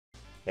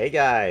Hey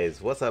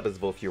guys, what's up? It's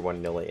Volf here, one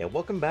Nilly, and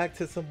welcome back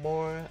to some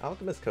more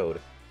Alchemist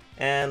code.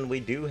 And we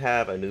do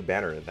have a new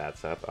banner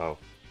that's up. Oh,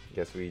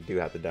 guess we do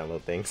have to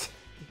download things.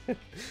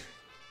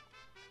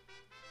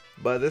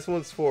 But this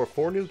one's for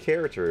 4 new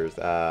characters.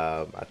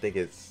 I think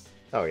it's...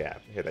 Oh yeah,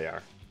 here they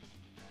are.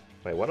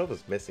 Wait, one of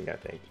them's missing, I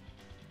think.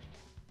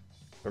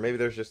 Or maybe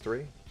there's just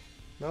 3?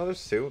 No,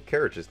 there's 2.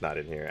 Carriage is not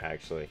in here,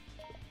 actually.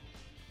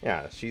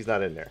 Yeah, she's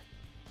not in there,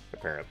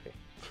 apparently.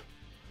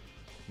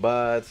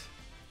 But...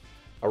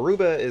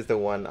 Aruba is the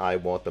one I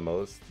want the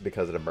most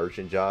because of the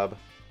merchant job.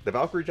 The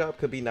Valkyrie job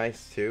could be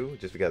nice too,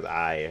 just because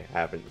I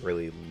haven't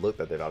really looked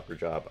at the Valkyrie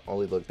job.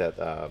 Only looked at,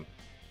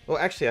 well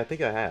actually I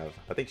think I have.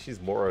 I think she's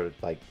more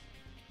like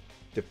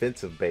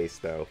defensive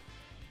based though.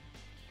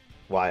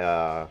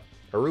 Why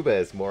Aruba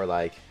is more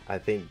like, I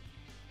think,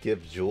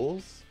 give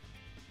jewels.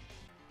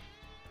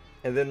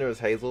 And then there's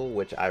Hazel,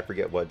 which I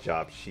forget what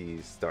job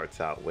she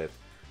starts out with.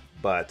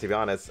 But to be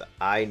honest,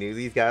 I knew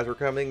these guys were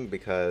coming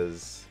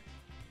because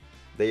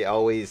they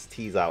always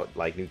tease out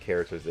like new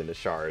characters in the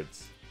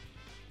shards,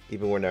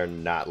 even when they're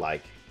not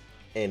like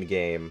in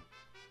game.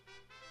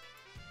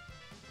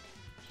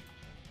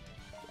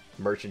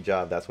 Merchant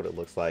job, that's what it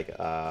looks like.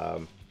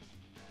 Oh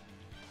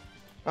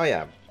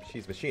yeah,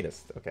 she's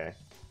machinist. Okay,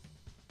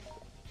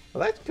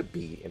 well that could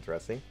be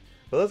interesting.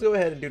 But let's go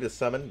ahead and do the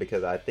summon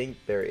because I think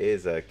there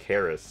is a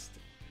Karist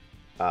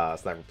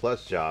Sniper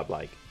Plus job,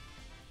 like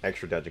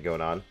extra dungeon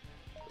going on.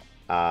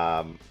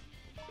 I'm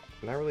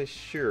not really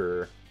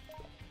sure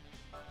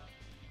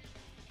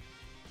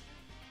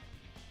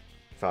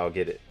if I'll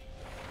get it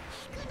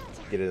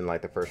in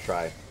like the first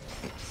try.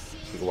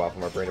 Took a while for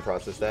my brain to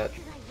process that.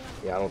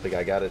 Yeah, I don't think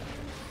I got it.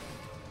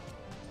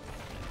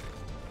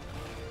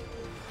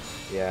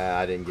 Yeah,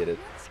 I didn't get it.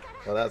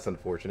 Well, that's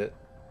unfortunate.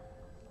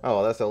 Oh,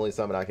 well, that's the only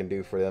summon I can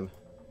do for them,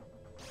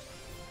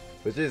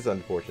 which is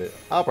unfortunate.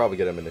 I'll probably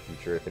get them in the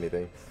future, if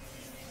anything.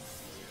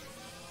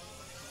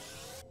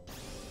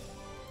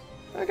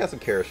 I got some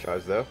Kara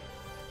shards, though.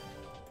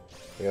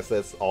 I guess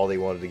that's all they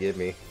wanted to give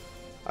me.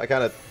 I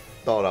kind of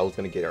thought I was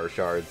going to get our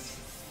shards.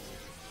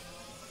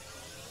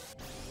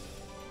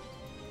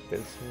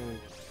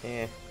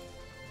 Eh.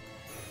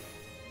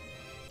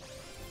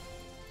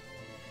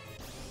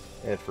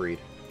 And freed.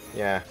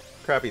 Yeah,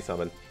 crappy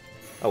summon.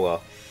 Oh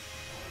well.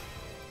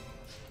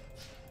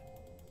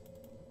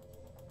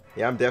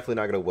 Yeah, I'm definitely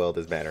not going to well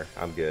this banner.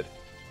 I'm good.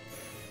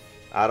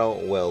 I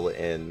don't well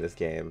in this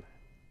game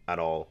at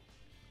all.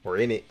 Or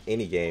any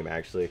game,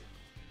 actually.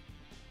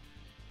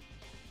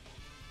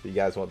 So you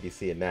guys won't be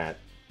seeing that.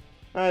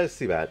 That's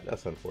too bad.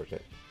 That's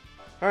unfortunate.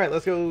 Alright,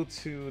 let's go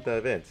to the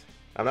event.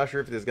 I'm not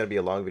sure if this is going to be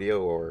a long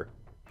video or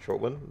short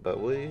one, but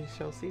we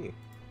shall see.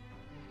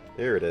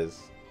 There it is.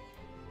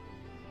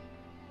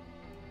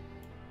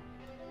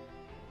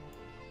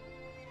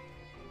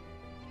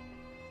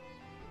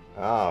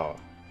 Oh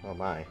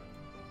my.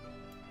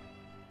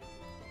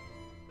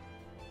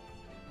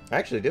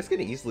 Actually, this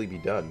can easily be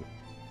done.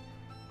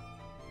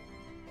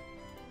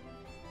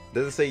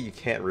 Doesn't say you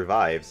can't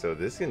revive, so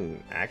this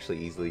can actually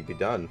easily be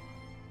done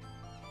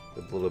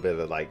with a little bit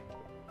of like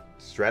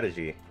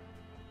strategy.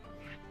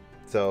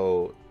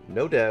 So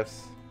no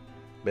deaths,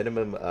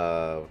 minimum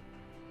of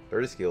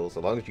 30 skills. So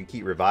long as you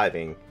keep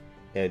reviving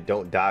and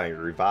don't die and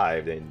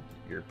revive, then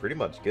you're pretty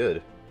much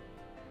good.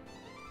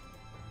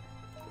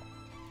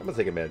 I'm gonna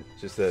take him in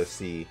just to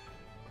see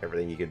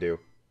everything you can do.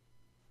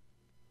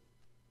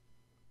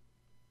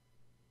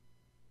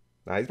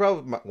 Now he's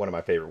probably one of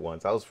my favorite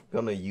ones. I was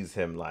gonna use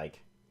him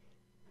like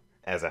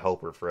as a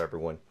helper for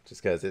everyone,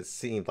 just because it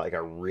seemed like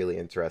a really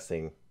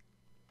interesting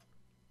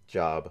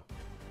job.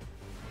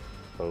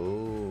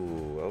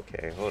 Oh,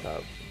 okay, hold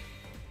up.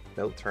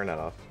 Nope, turn that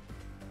off.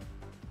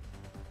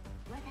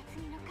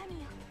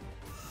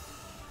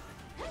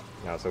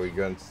 Now, so we're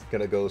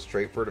gonna go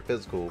straight for the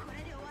physical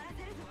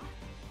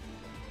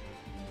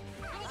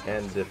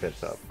and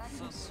defense up.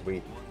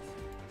 Sweet,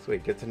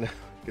 sweet. Good to know.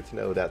 Good to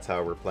know that's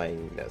how we're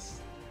playing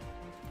this.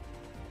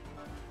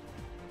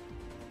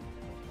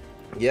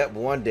 Yep,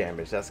 1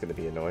 damage. That's gonna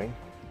be annoying.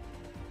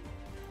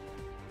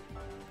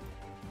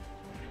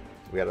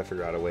 We gotta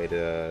figure out a way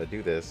to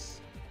do this.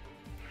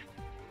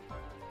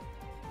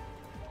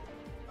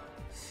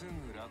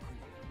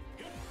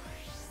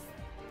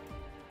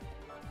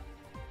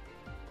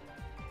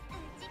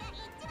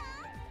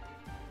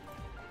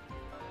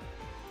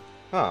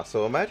 Huh,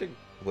 so a magic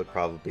would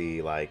probably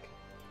be like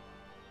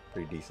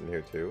pretty decent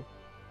here too.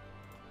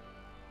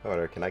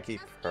 However, can I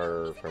keep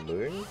her from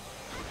moving?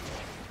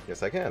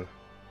 Yes, I can.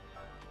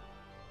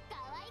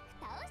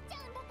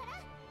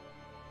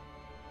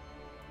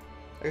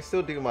 I can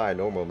still do my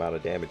normal amount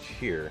of damage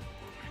here.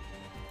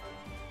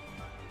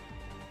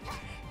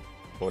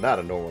 Well, not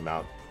a normal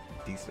amount,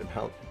 decent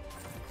amount.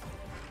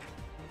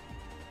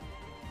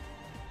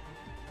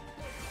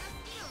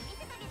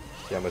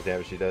 See how much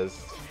damage she does?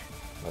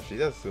 Well, she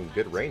does some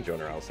good range on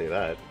her, I'll say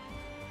that.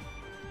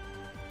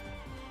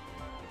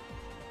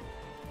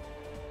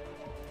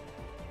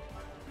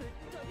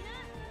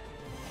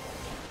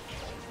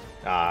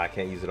 Ah, I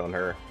can't use it on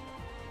her.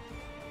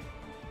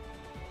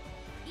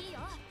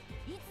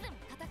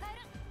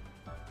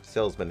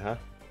 Salesman, huh?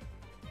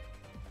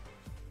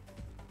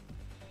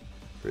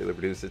 Really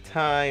reduce the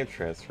time,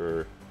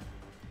 transfer.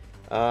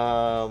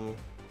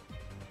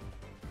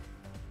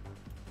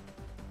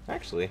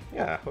 Actually,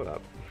 yeah, hold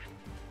up.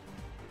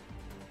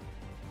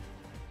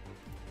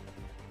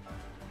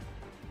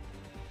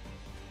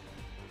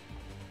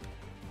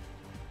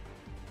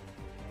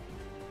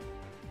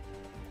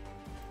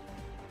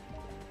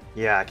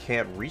 Yeah, I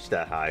can't reach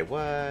that high.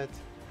 What?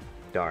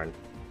 Darn.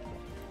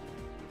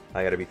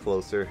 I gotta be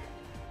closer.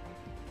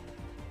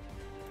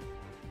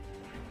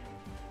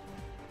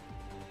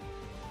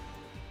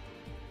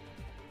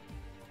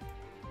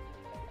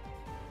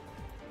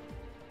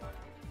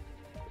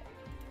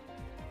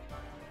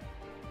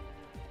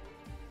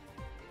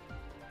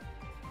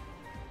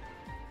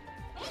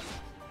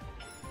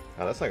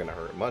 Oh, that's not gonna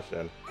hurt much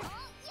then.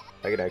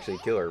 I can actually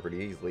kill her pretty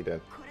easily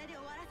then.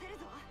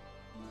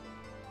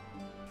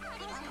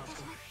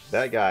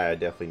 That guy I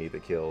definitely need to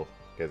kill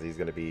because he's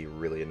gonna be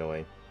really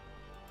annoying.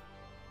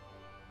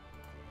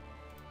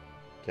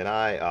 Can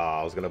I? Oh,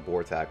 I was gonna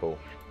board tackle.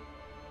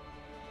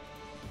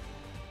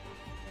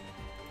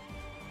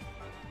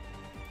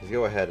 Let's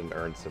go ahead and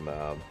earn some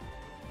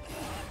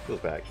skills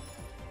back.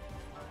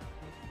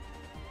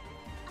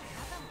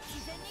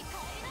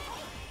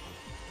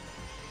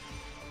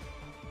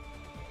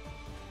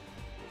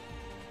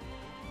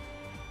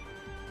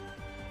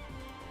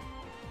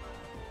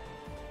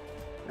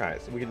 Alright,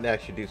 so we can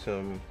actually do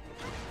some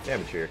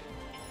damage here.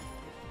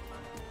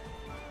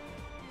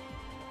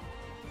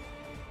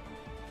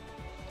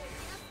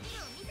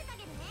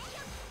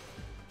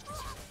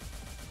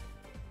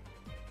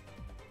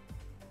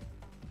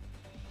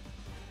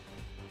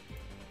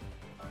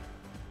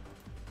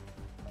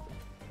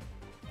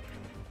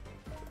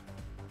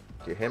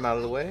 Get him out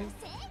of the way.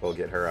 We'll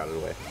get her out of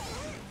the way.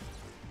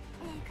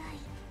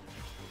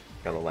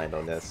 Gotta land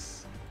on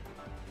this.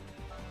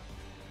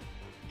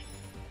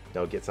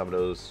 No, get some of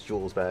those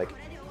jewels back.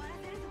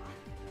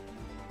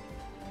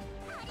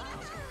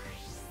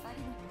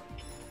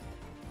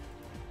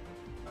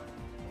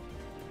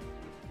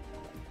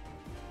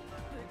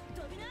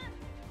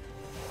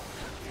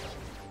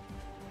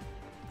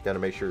 Gotta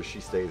make sure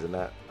she stays in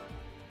that.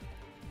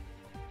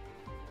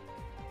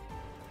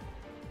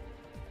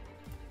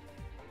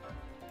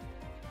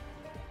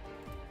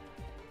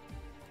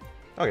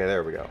 Okay,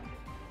 there we go.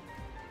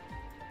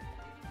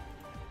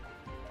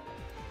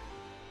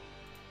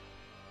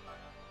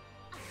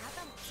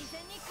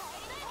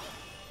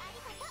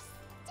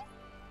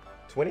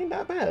 $20,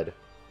 not bad.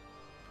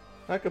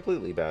 Not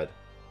completely bad.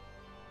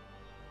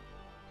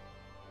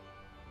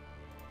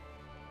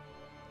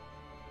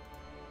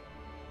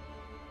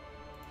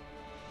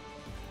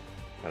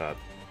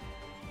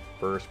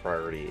 First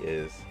priority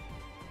is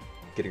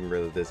getting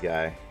rid of this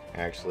guy,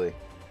 actually.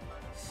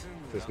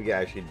 Because we can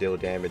actually deal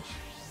damage.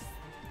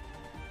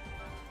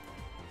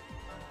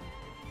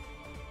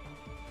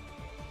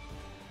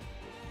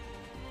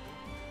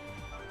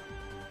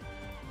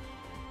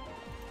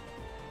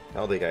 I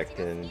don't think I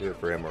can do it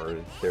for him, or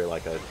is there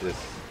like a just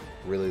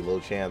really low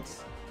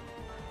chance?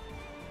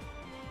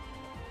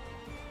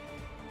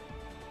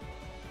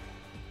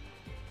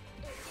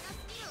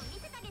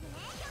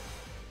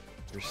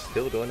 You're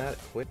still doing that?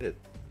 Quit it.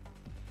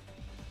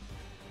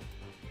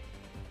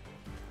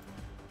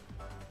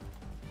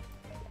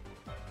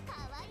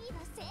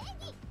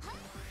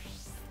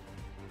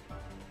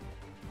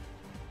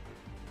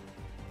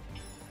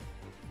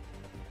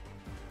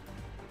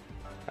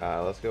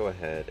 Let's go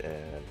ahead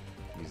and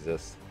use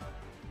this.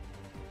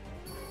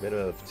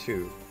 Minimum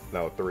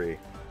of 3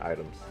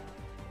 items.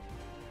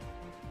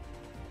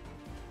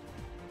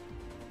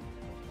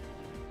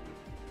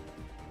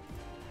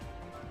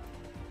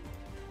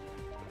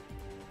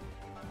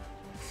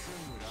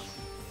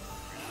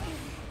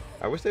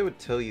 I wish they would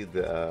tell you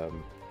the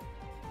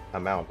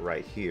amount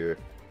right here,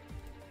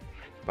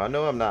 but I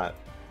know I'm not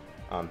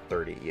on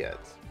 30 yet,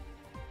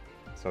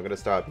 so I'm gonna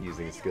stop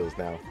using skills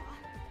now,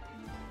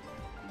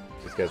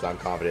 just because I'm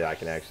confident I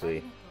can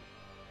actually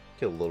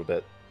kill a little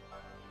bit.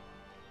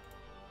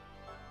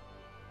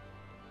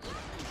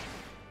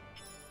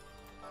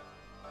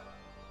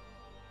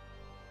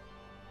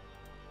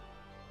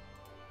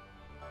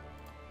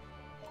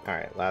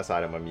 Alright, last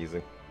item I'm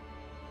using.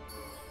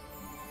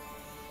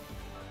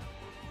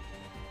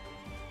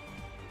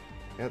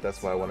 Yeah,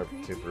 that's what I wanted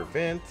to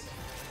prevent.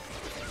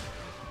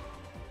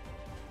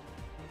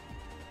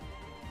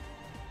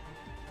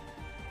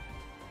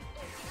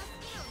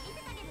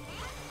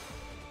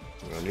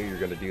 I knew you were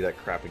gonna do that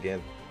crap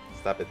again.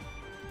 Stop it.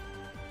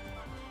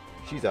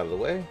 She's out of the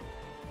way.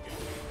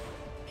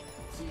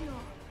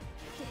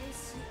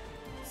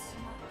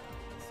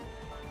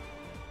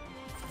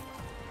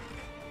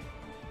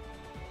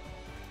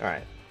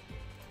 Alright.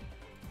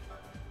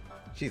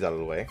 She's out of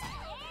the way.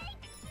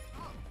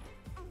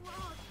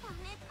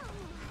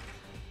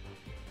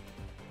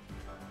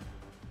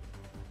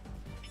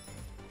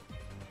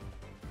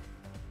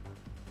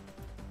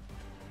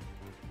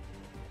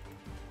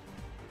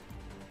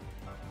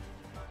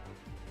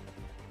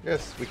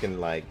 Guess we can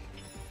like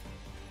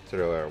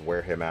sort of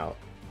wear him out.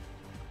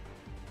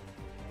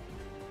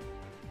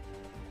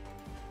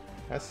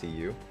 I see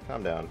you.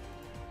 Calm down.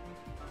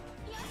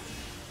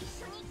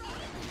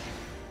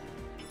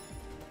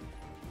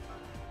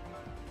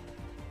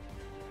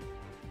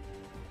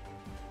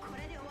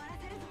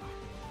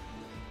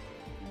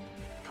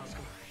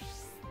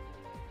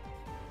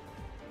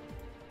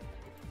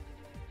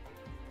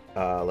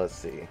 Let's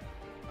see.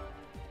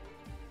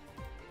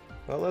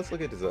 Well, let's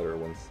look at these other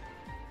ones.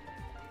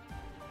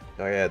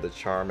 Oh yeah, the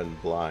charm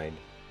and blind.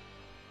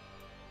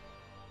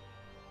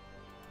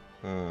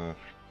 Well,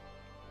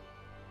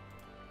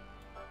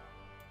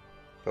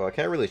 I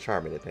can't really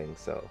charm anything,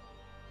 so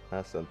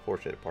that's the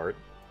unfortunate part.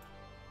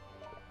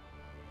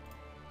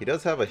 He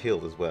does have a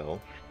heal as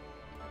well.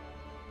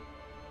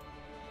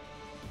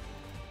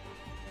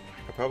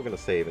 I'm probably gonna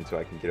save until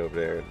I can get over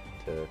there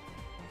to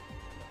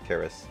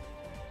Karis.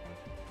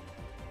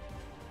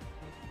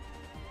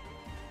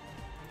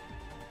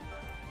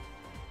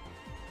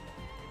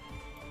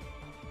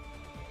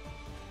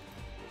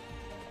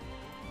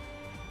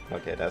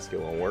 Okay, that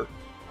skill won't work.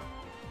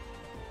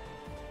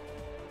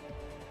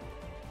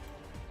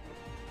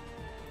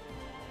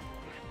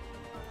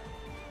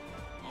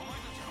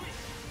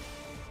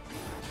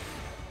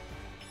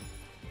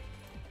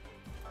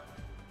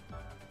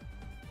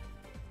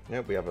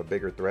 Yep, we have a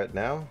bigger threat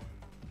now.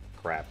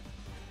 Crap.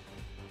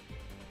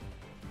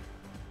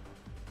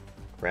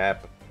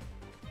 Crap.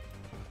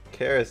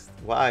 Karis,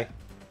 why?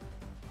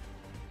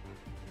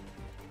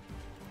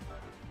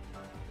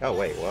 Oh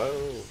wait,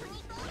 whoa.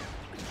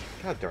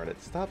 God darn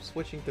it, stop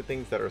switching to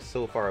things that are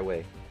so far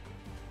away.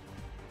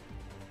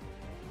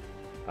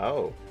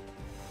 Oh.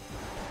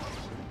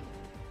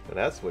 So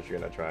that's what you're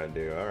gonna try and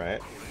do,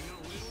 alright.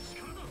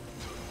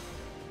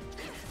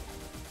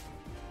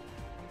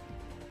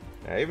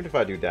 Now, even if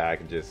I do die, I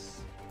can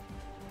just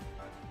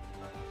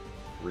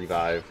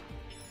revive.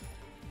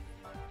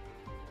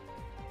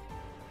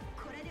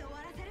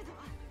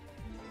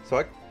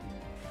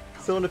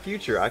 So in the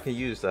future, I can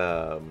use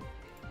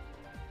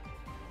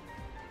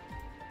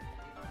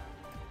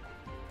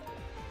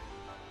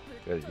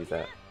use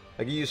that.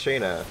 I can use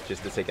Shayna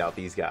just to take out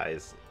these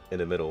guys in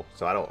the middle,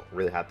 so I don't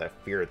really have to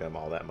fear them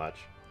all that much.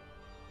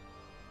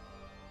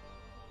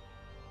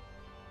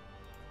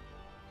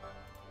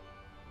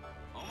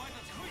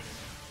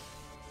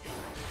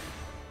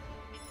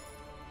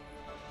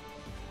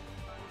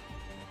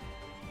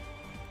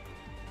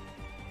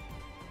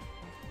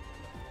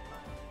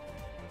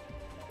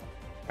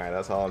 Alright,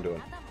 that's all I'm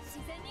doing.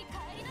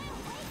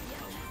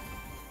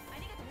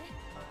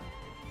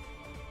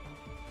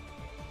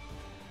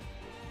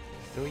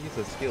 Still use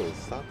the skills.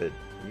 Stop it.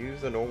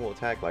 Use a normal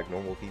attack like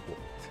normal people.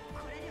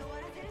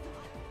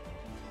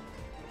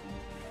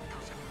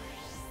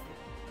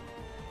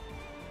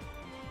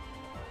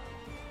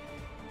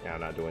 Yeah,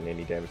 I'm not doing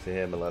any damage to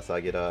him unless I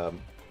get Okay,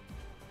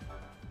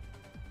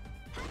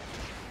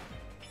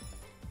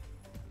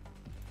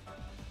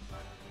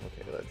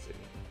 let's see.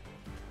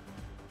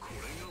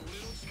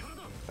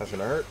 That's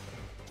gonna hurt.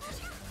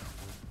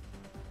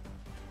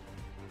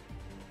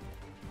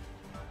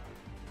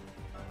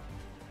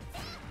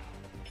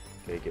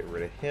 Okay, get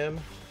rid of him.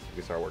 So we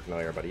can start working on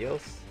everybody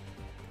else.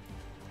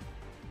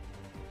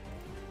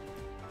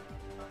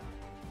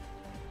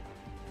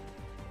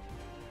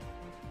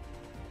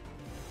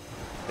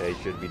 Okay,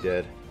 he should be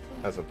dead.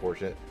 That's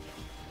unfortunate.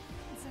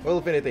 Well,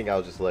 if anything,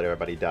 I'll just let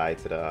everybody die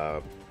to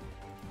the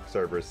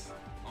servers.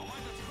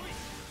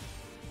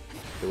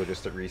 It will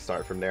just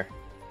restart from there.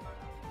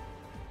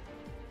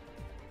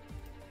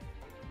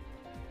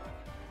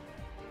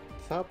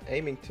 Stop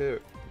aiming to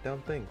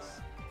dumb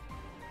things.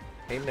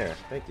 Aim there.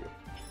 Thank you.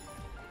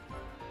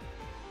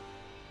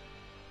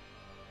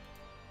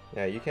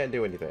 Yeah, you can't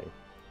do anything.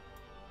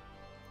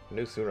 I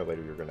knew sooner or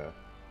later you're gonna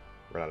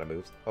run out of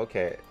moves.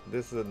 Okay,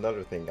 this is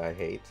another thing I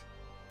hate.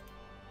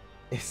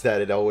 Is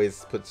that it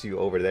always puts you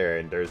over there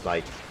and there's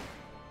like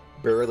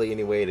barely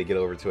any way to get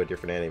over to a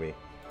different enemy.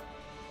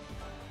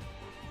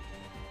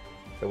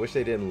 I wish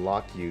they didn't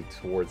lock you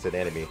towards an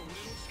enemy.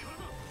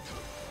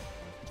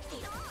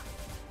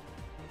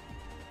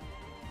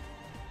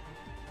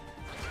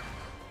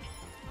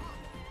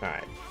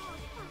 Alright.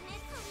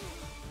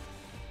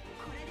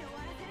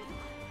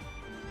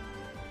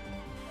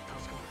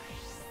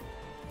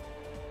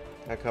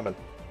 I'm coming.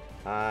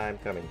 I'm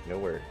coming. No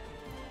word.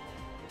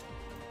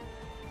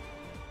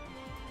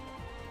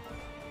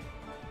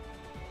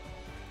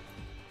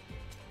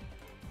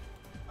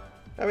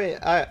 I mean,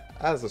 I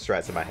have the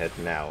strats in my head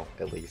now,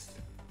 at least.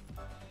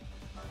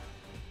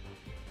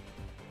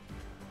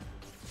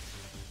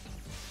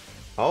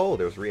 Oh,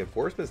 there's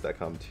reinforcements that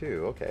come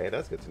too. Okay,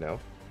 that's good to know.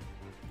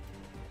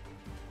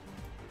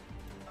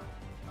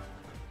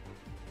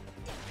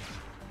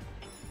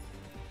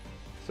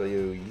 So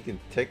you can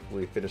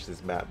technically finish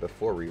this map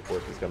before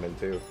reinforcements come in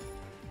too.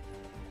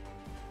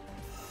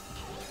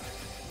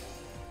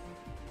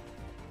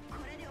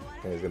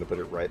 And he's gonna put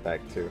it right back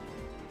too.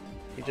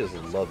 He just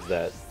loves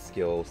that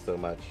skill so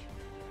much.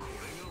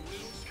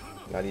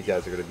 Now these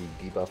guys are gonna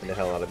be debuffing the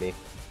hell out of me.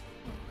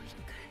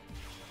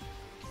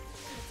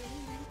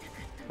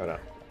 Oh no.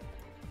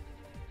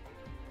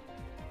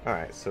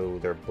 Alright, so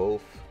they're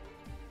both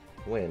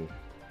When?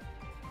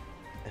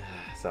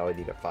 So I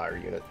need a fire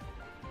unit.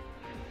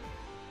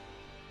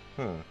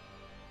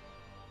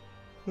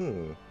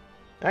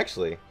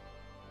 Actually,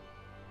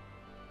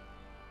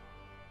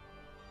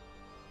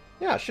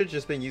 yeah, I should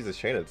just been use this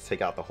trainer to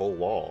take out the whole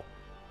wall.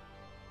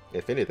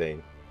 If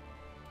anything.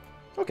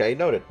 Okay,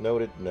 noted,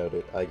 noted,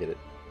 noted. I get it.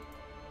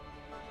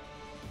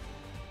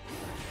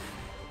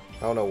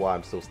 I don't know why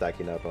I'm still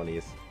stacking up on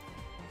these.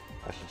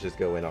 I should just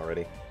go in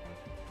already.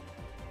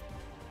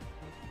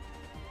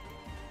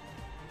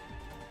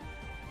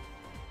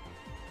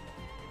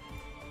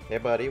 Hey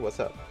buddy, what's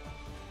up?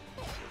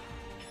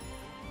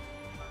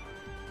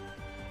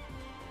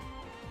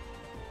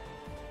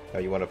 Oh,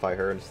 you want to fight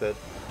her instead?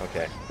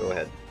 Okay, go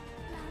ahead.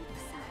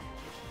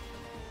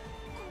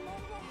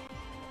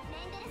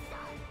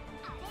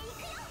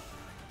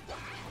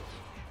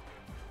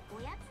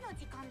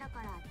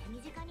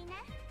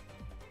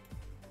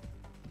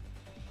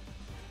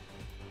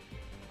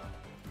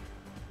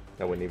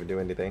 I wouldn't even do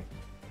anything.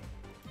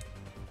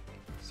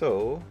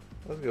 So,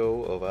 let's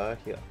go over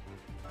here.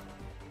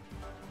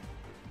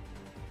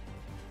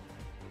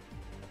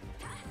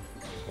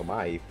 Oh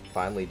my, he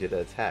finally did an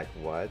attack.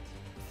 What?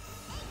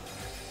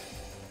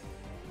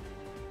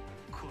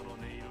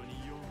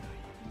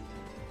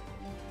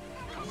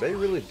 They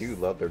really do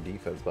love their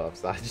defense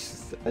buffs. I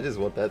just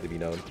want that to be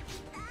known.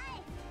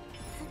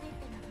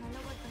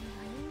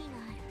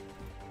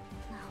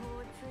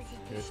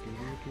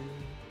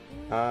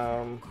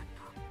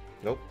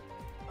 Nope.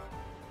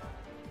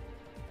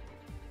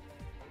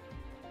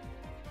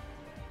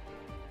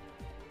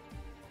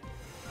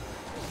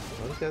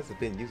 Well, these guys have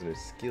been using their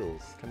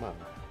skills. Come on.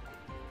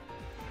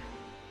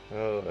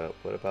 Oh,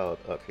 what about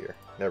up here?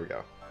 There we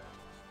go.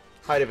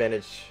 Height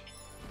advantage.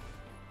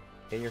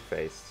 In your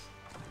face.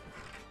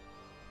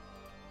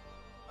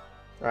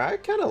 Alright, I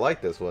kind of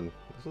like this one.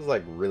 This was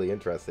like really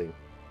interesting.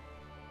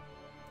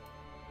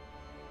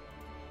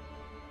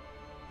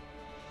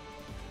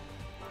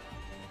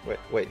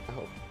 Wait,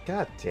 oh,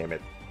 god damn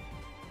it.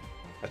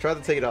 I tried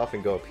to take it off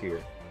and go up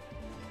here.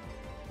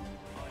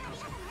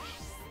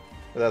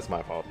 But that's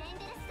my fault.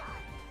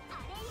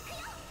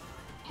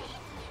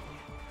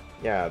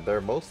 Yeah,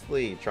 they're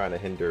mostly trying to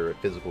hinder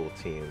physical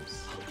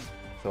teams.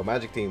 So a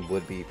magic team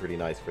would be pretty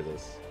nice for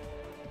this.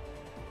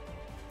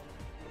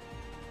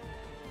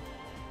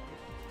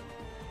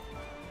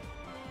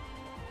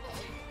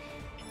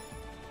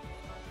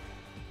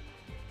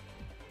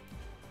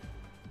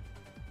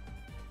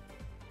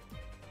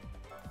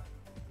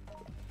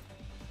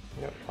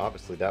 Yep,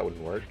 obviously that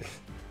wouldn't work.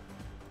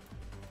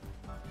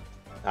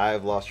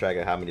 I've lost track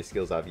of how many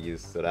skills I've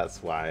used, so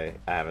that's why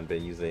I haven't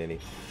been using any.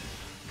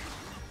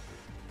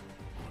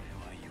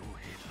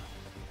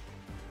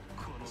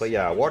 But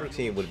yeah, a water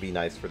team would be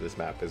nice for this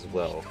map as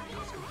well.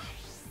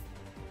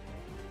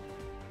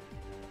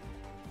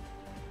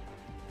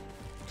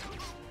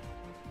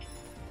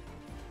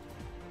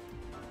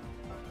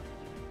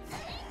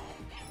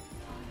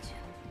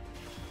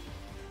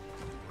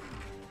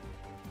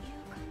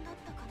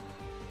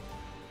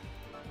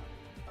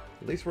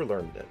 At least we're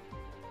learning it.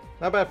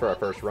 Not bad for our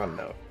first run,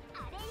 though.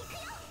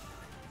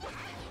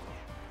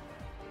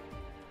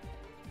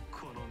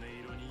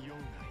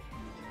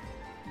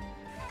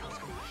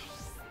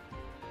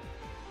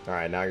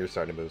 Alright, now you're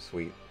starting to move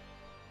sweet.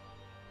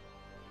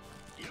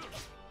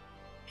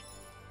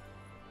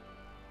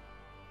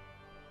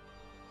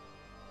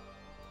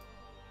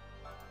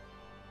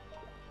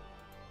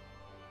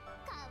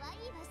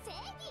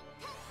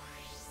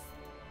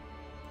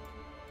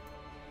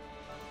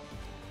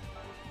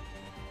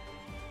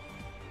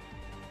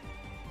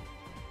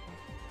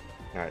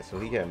 Alright, so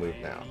he can't move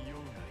now.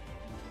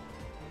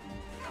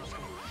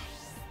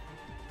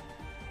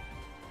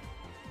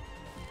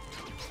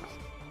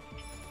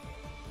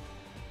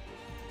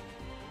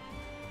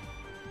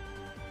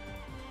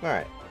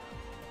 Alright.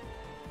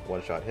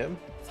 One shot him.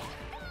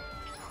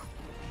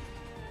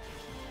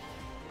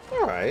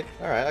 Alright,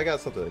 alright, I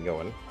got something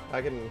going.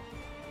 I have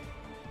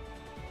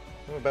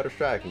a better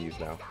strat I can use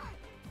now.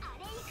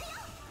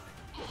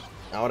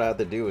 All I have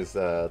to do is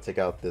take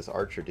out this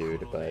archer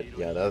dude, but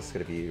yeah, that's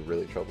gonna be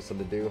really troublesome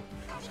to do.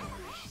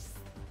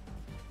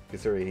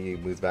 Considering he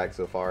moves back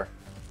so far.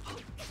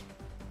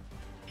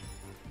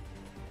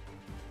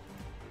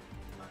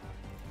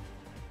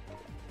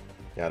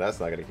 Yeah, that's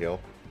not gonna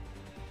kill.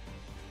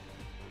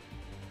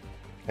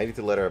 I need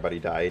to let everybody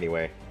die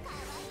anyway.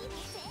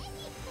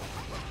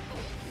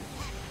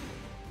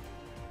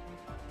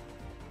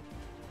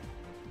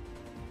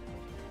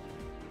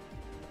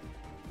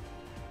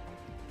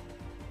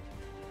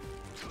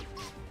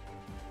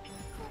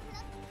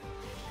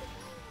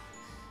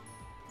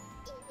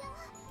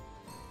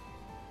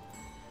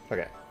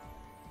 Okay.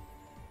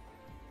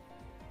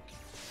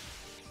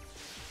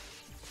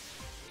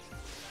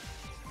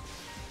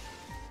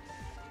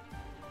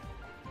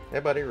 Hey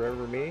buddy,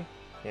 remember me?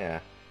 Yeah.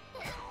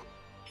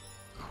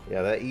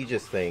 Yeah, that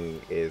Aegis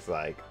thing is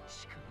like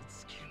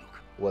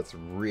what's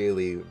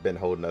really been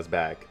holding us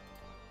back.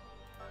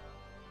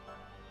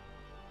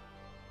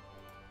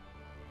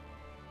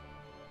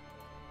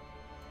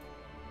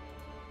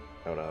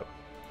 Hold up.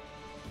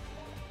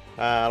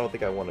 I don't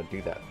think I want to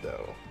do that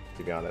though,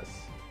 to be honest.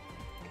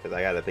 Because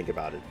I gotta think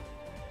about it.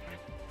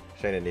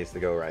 Shayna needs to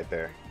go right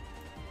there.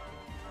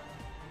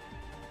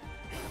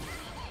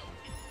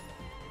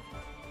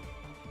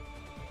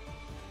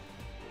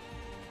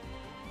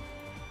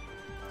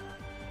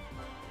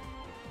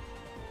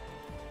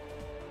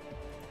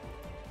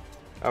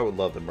 I would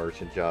love the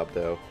merchant job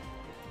though.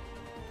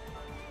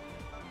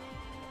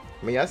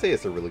 I mean, I say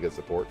it's a really good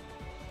support.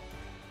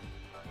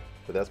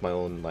 But that's my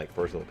own, like,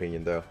 personal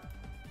opinion though.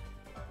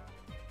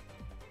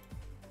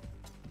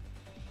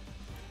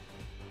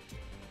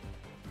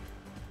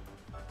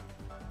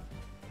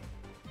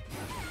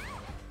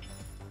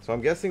 So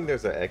I'm guessing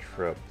there's an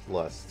extra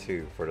plus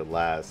too for the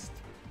last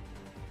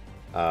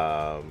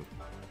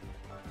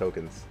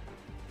tokens.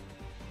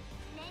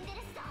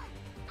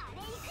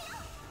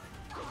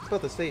 I was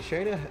about to say,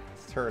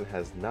 Shayna's turn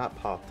has not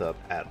popped up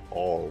at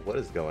all. What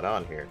is going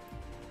on here?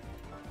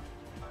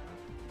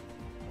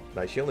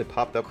 Like, she only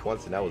popped up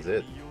once and that was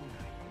it.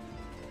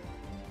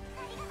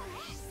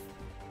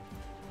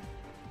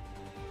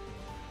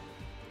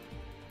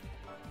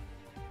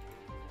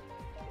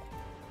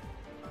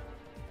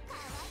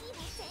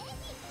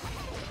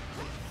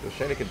 So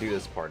Shayna can do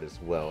this part as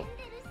well.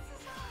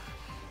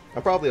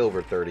 I'm probably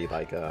over 30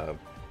 like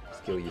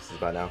skill uses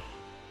by now,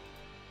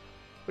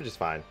 which is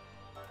fine.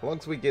 As long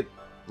as we get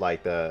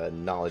like the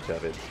knowledge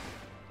of it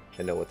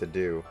and know what to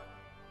do,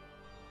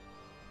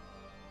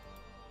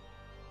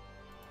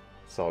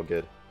 it's all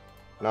good.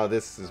 Now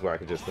this is where I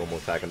can just normal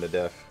attack on the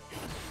death.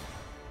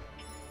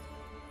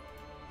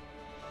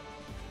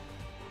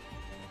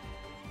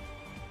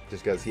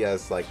 Just because he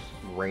has like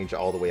range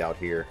all the way out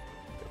here.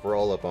 If we're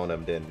all up on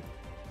him, then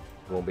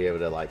he won't be able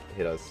to like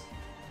hit us.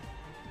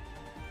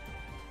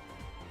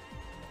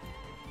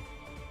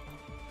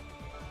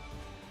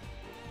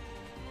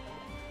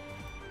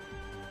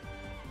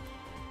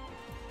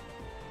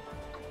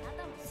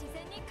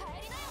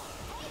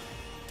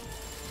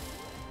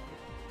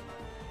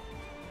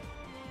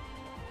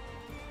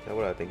 Is that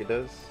what I think it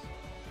does?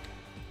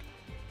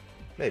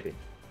 Maybe.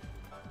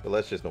 But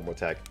let's just normal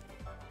attack.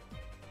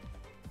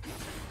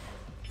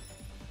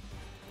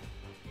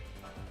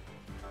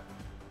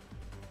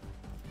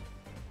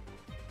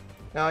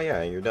 Oh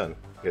yeah, you're done.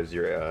 Because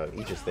your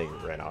Aegis thing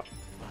ran off.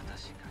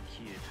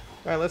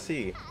 Alright, let's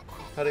see.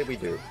 How did we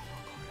do?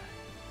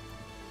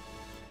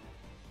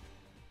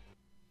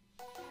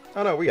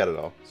 Oh no, we got it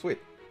all. Sweet.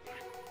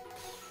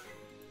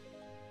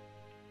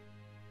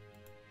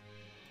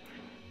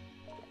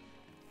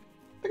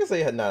 I can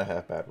say it had not a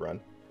half bad run.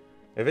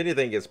 If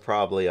anything, it's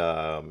probably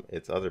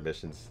its other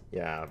missions.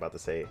 Yeah, I'm about to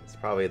say it's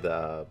probably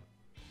the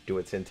do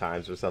it 10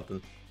 times or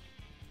something,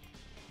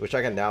 which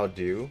I can now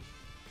do.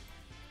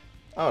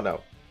 Oh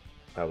no,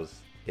 that was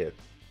it.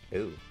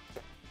 Ooh,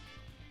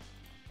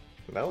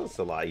 that was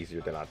a lot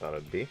easier than I thought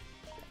it'd be.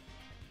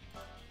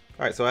 All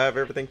right, so I have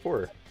everything for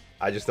her.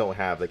 I just don't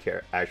have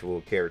the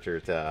actual character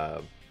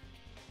to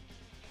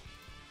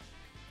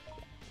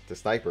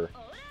snipe her.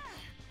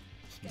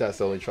 That's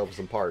the only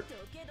troublesome part.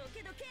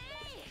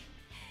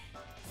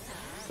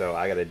 So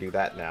I gotta do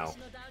that now.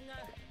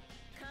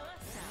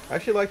 I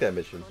actually like that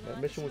mission. That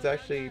mission was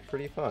actually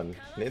pretty fun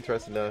and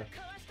interesting to,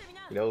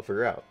 you know,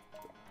 figure out.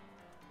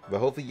 But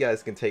hopefully you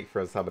guys can take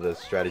from some of the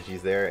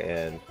strategies there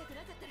and,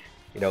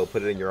 you know,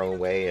 put it in your own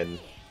way and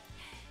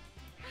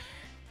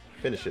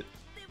finish it.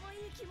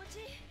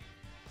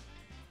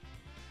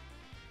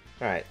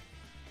 Alright.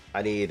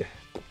 I need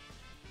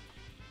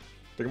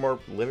 3 more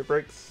limit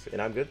breaks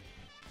and I'm good.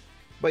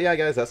 But yeah,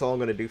 guys, that's all I'm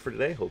going to do for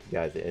today. Hope you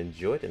guys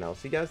enjoyed, and I'll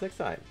see you guys next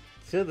time.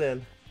 Till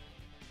then,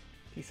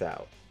 peace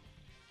out.